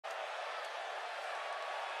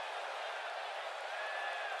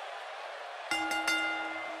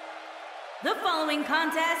The following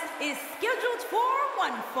contest is scheduled for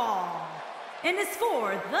one fall and is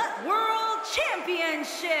for the World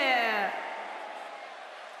Championship.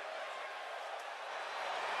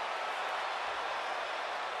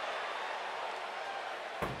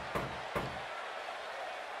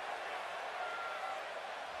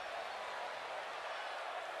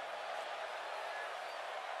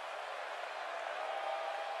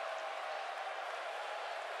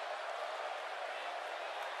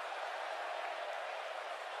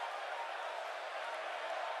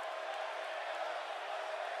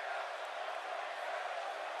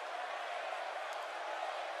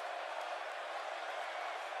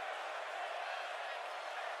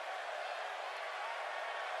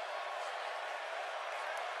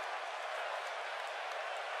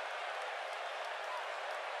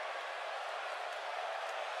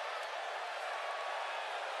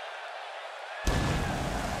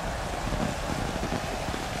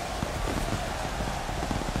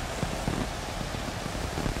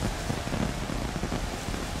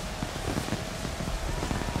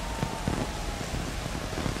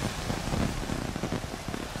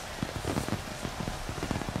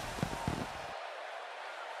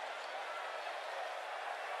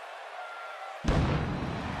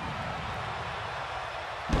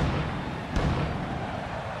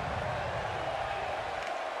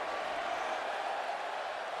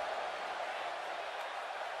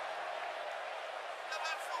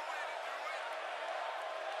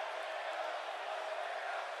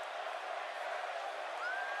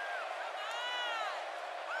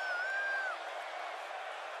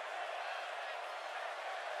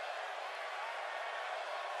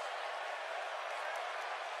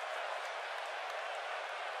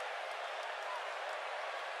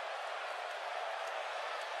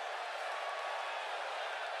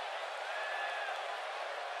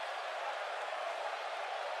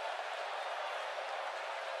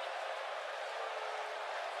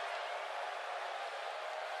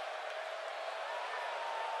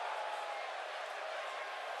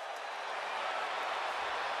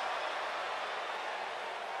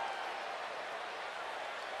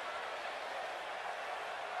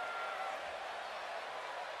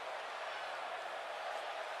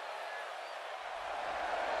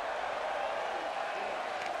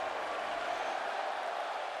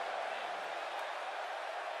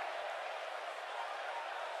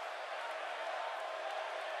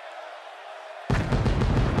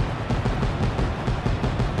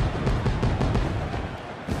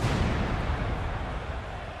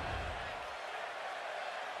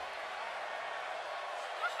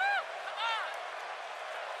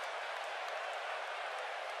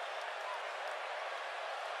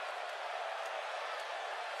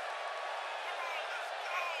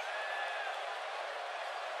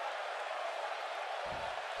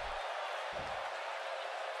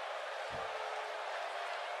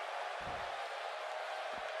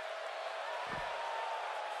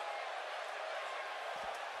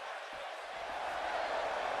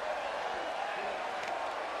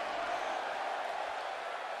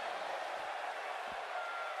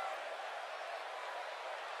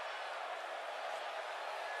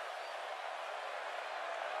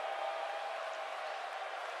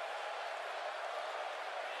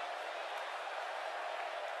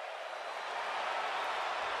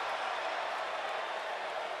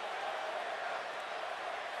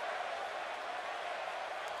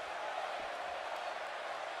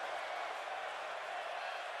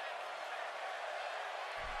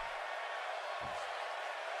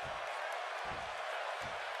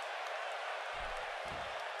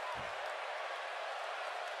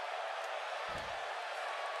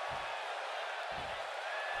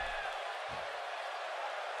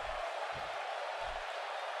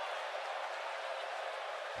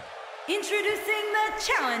 Introducing the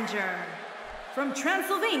challenger from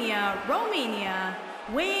Transylvania, Romania,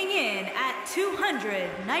 weighing in at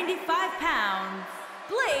 295 pounds,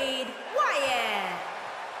 Blade Wyatt.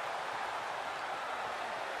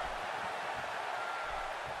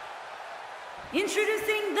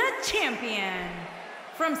 Introducing the champion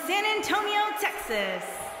from San Antonio, Texas,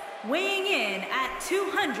 weighing in at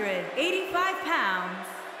 285 pounds,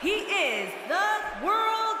 he is the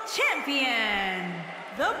world champion,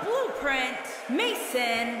 the Blueprint,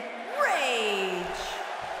 Mason Rage.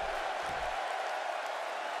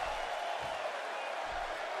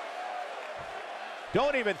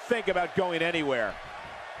 Don't even think about going anywhere.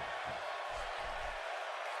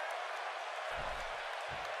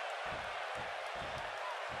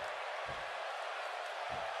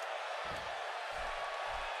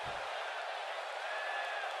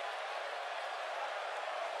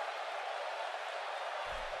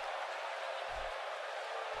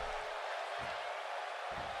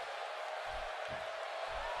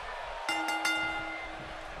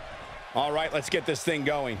 All right, let's get this thing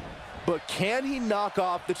going. But can he knock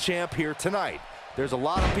off the champ here tonight? There's a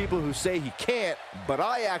lot of people who say he can't, but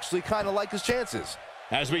I actually kind of like his chances.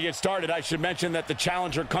 As we get started, I should mention that the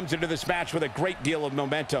challenger comes into this match with a great deal of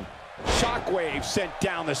momentum. Shockwave sent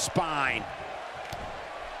down the spine.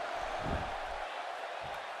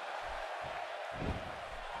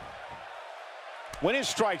 When his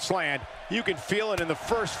strikes land, you can feel it in the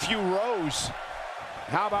first few rows.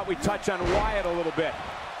 How about we touch on Wyatt a little bit?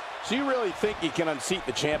 So you really think he can unseat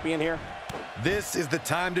the champion here? This is the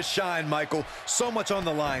time to shine, Michael. So much on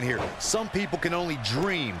the line here. Some people can only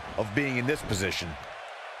dream of being in this position.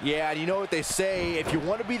 Yeah, and you know what they say, if you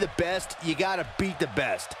want to be the best, you got to beat the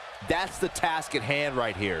best. That's the task at hand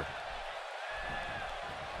right here.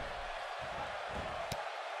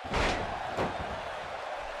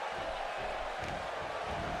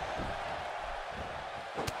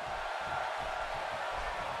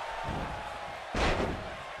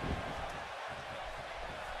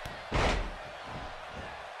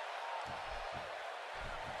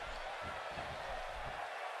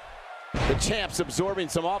 The champ's absorbing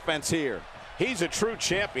some offense here. He's a true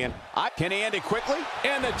champion. Can he end it quickly?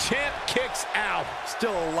 And the champ kicks out.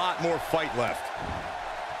 Still a lot more fight left.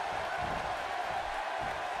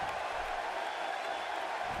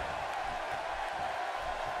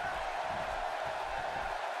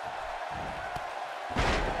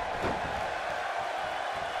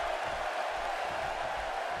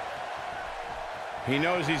 He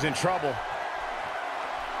knows he's in trouble.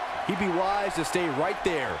 He'd be wise to stay right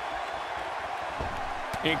there.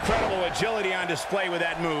 Incredible agility on display with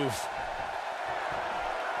that move.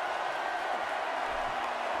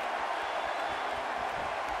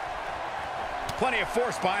 Plenty of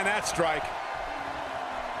force behind that strike.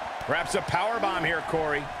 Perhaps a power bomb here,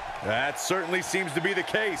 Corey. That certainly seems to be the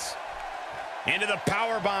case. Into the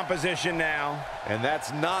power bomb position now. And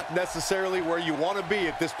that's not necessarily where you want to be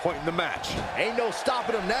at this point in the match. Ain't no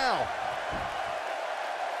stopping him now.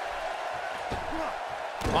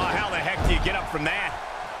 Oh, how the heck do you get up from that?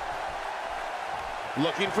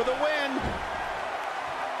 Looking for the win.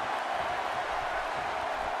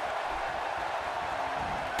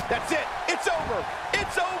 That's it. It's over.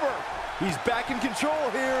 It's over. He's back in control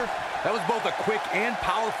here. That was both a quick and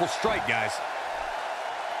powerful strike, guys.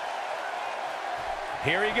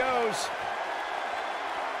 Here he goes.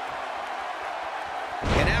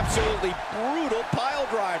 An absolutely brutal pile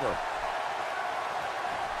driver.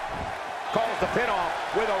 Calls the pin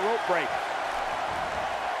off with a rope break.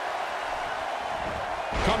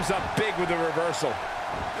 Comes up big with the reversal.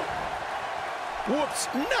 Whoops,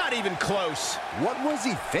 not even close. What was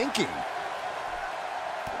he thinking?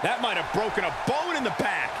 That might have broken a bone in the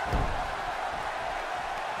back.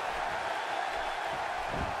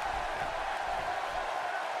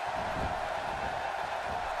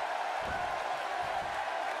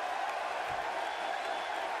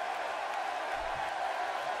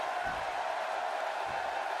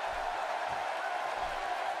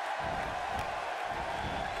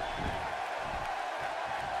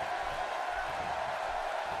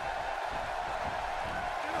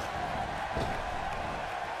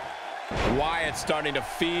 Wyatt's starting to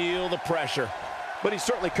feel the pressure. But he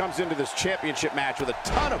certainly comes into this championship match with a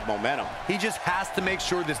ton of momentum. He just has to make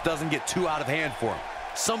sure this doesn't get too out of hand for him.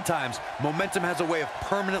 Sometimes momentum has a way of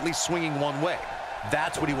permanently swinging one way.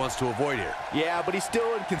 That's what he wants to avoid here. Yeah, but he's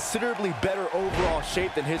still in considerably better overall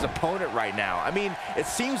shape than his opponent right now. I mean, it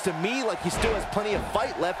seems to me like he still has plenty of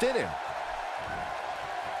fight left in him.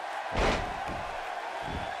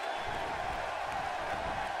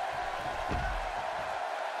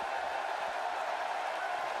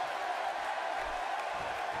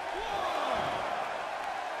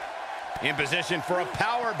 In position for a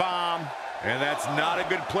power bomb. And that's not a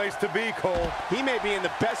good place to be, Cole. He may be in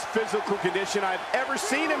the best physical condition I've ever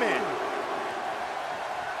seen him in.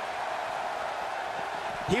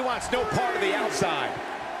 He wants no part of the outside.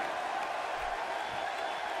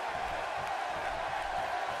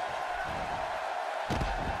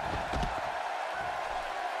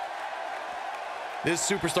 This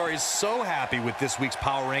superstar is so happy with this week's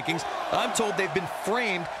power rankings. I'm told they've been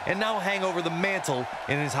framed and now hang over the mantle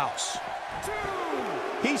in his house.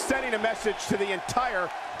 He's sending a message to the entire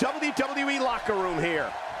WWE locker room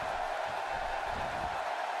here.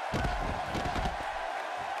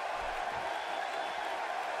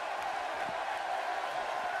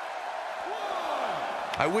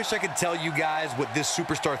 I wish I could tell you guys what this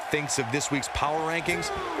superstar thinks of this week's power rankings,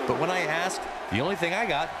 but when I asked, the only thing I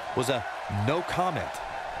got was a no comment.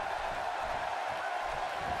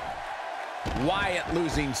 Wyatt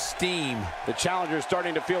losing steam. The challenger is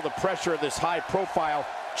starting to feel the pressure of this high-profile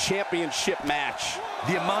championship match.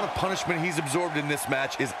 The amount of punishment he's absorbed in this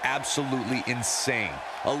match is absolutely insane.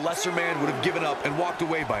 A lesser man would have given up and walked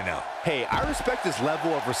away by now. Hey, I respect his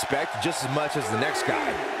level of respect just as much as the next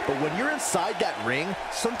guy. But when you're inside that ring,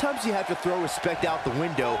 sometimes you have to throw respect out the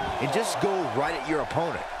window and just go right at your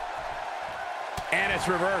opponent. And it's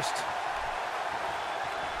reversed.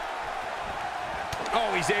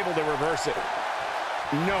 Oh, he's able to reverse it.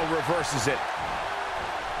 No, reverses it.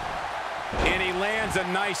 And he lands a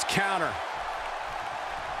nice counter.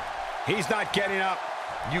 He's not getting up.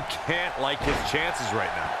 You can't like his chances right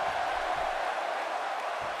now.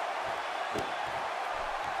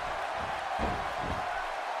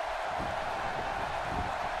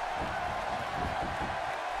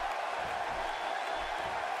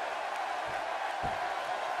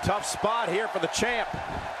 Tough spot here for the champ.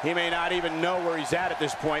 He may not even know where he's at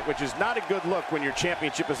this point, which is not a good look when your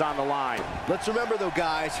championship is on the line. Let's remember, though,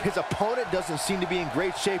 guys, his opponent doesn't seem to be in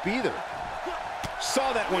great shape either.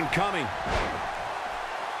 Saw that one coming.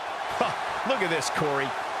 Look at this, Corey.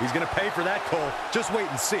 He's going to pay for that, Cole. Just wait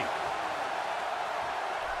and see.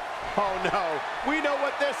 Oh, no. We know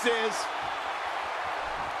what this is.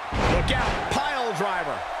 Look out. Pile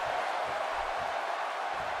driver.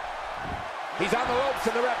 He's on the ropes,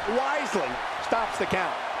 and the ref wisely stops the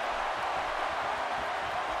count.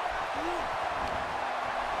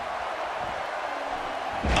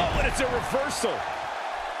 Oh, and it's a reversal.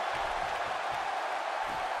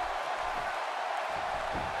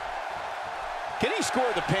 Can he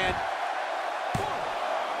score the pin? 1,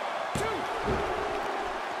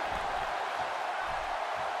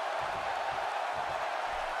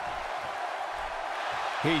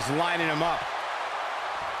 2. He's lining him up.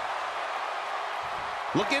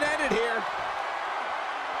 Looking at it here.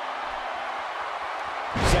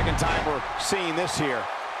 Second time we're seeing this here.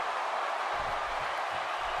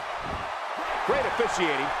 Great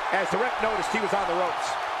officiating as the ref noticed he was on the ropes.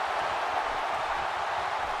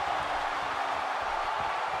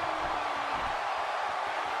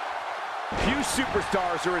 Few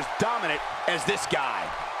superstars are as dominant as this guy.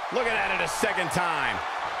 Looking at it a second time.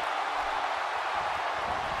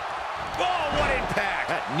 Oh, what impact!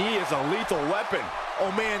 That knee is a lethal weapon.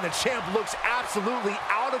 Oh, man, the champ looks absolutely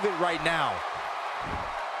out of it right now.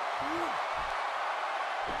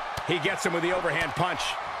 He gets him with the overhand punch.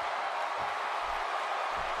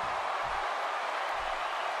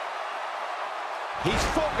 He's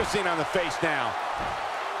focusing on the face now.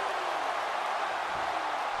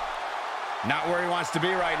 Not where he wants to be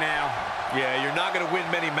right now. Yeah, you're not going to win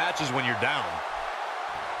many matches when you're down.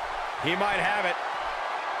 He might have it.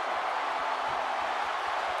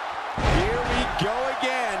 Here we go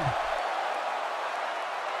again.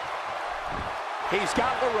 He's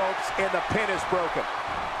got the ropes, and the pin is broken.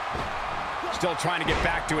 Still trying to get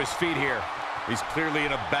back to his feet here. He's clearly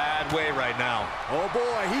in a bad way right now. Oh,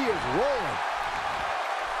 boy, he is rolling.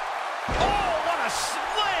 Oh, what a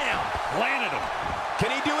slam! Landed him.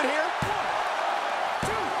 Can he do it here?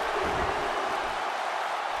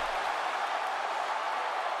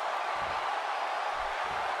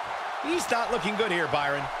 1, 2. He's not looking good here,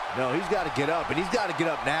 Byron. No, he's got to get up, and he's got to get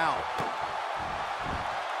up now.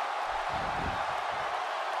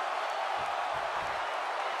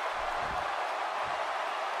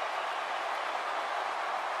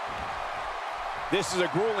 This is a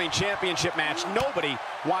grueling championship match. Nobody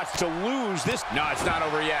wants to lose this. No, it's not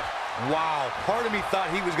over yet. Wow, part of me thought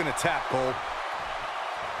he was going to tap, Cole.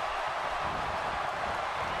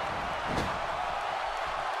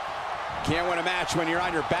 Can't win a match when you're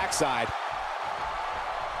on your backside.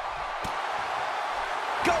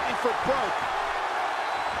 Going for broke.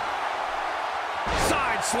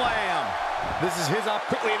 Side slam. This is his up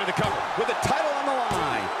Quickly into the cover with the title on the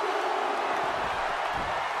line.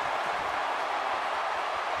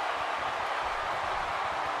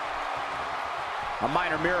 A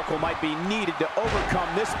minor miracle might be needed to overcome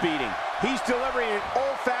this beating. He's delivering an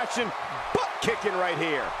old-fashioned butt kicking right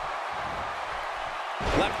here.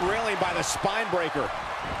 Left railing by the spine breaker.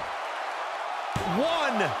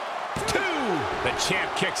 1, 2. The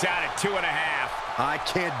champ kicks out at 2.5. I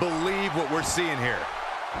can't believe what we're seeing here.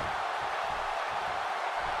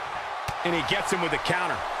 And he gets him with the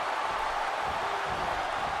counter.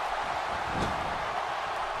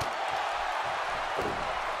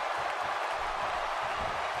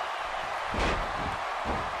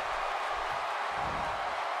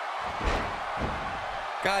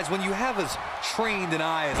 Guys, when you have as trained an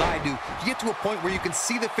eye as I do, you get to a point where you can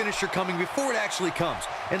see the finisher coming before it actually comes.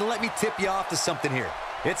 And let me tip you off to something here.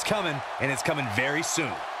 It's coming, and it's coming very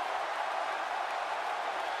soon.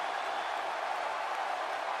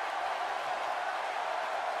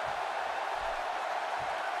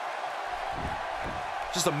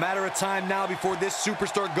 Just a matter of time now before this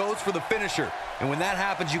superstar goes for the finisher. And when that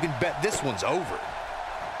happens, you can bet this one's over.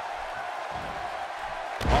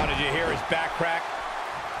 Oh, did you hear his back crack?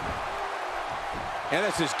 And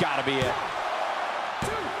this has got to be it.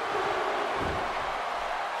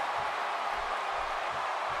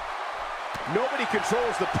 Nobody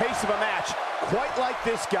controls the pace of a match quite like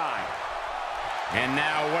this guy. And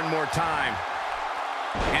now one more time.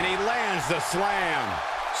 And he lands the slam.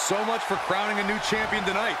 So much for crowning a new champion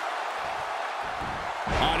tonight.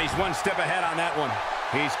 Oh, and he's one step ahead on that one.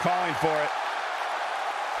 He's calling for it.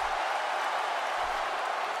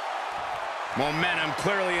 Momentum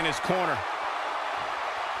clearly in his corner.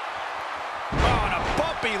 Oh, and a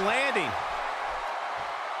bumpy landing.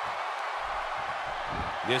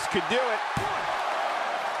 This could do it.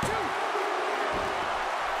 1, 2.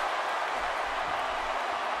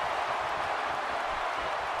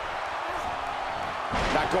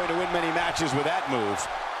 Not going to win many matches with that move.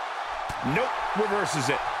 Nope, reverses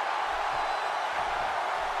it.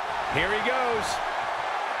 Here he goes.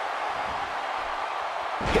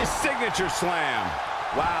 His signature slam.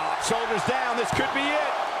 Wow, shoulders down, this could be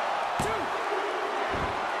it. 2.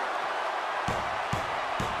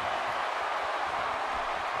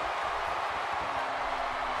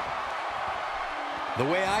 The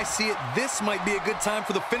way I see it, this might be a good time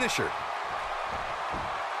for the finisher.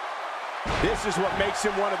 This is what makes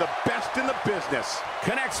him one of the best in the business.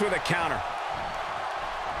 Connects with a counter.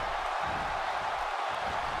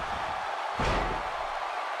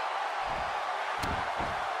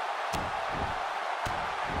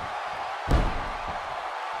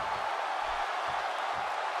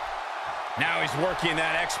 Now he's working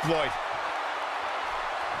that exploit.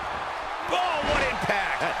 Oh, what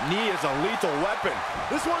impact! That knee is a lethal weapon.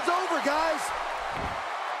 This one's over, guys.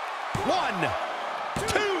 1,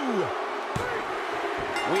 2.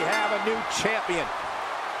 We have a new champion.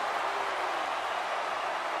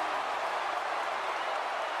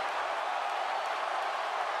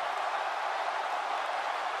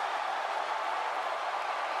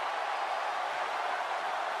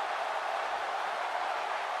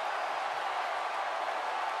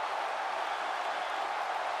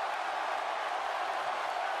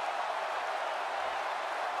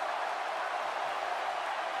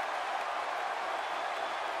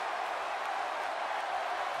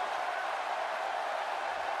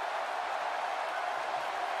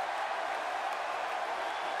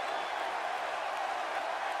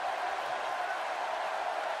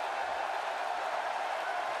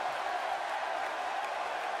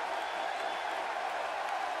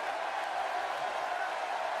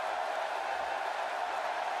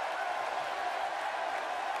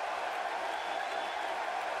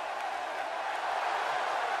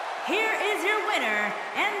 Here is your winner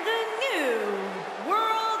and the new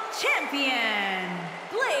world champion,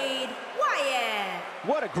 Blade Wyatt.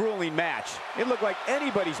 What a grueling match. It looked like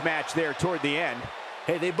anybody's match there toward the end.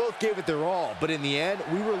 Hey, they both gave it their all, but in the end,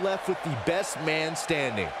 we were left with the best man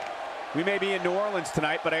standing. We may be in New Orleans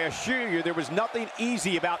tonight, but I assure you there was nothing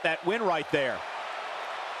easy about that win right there.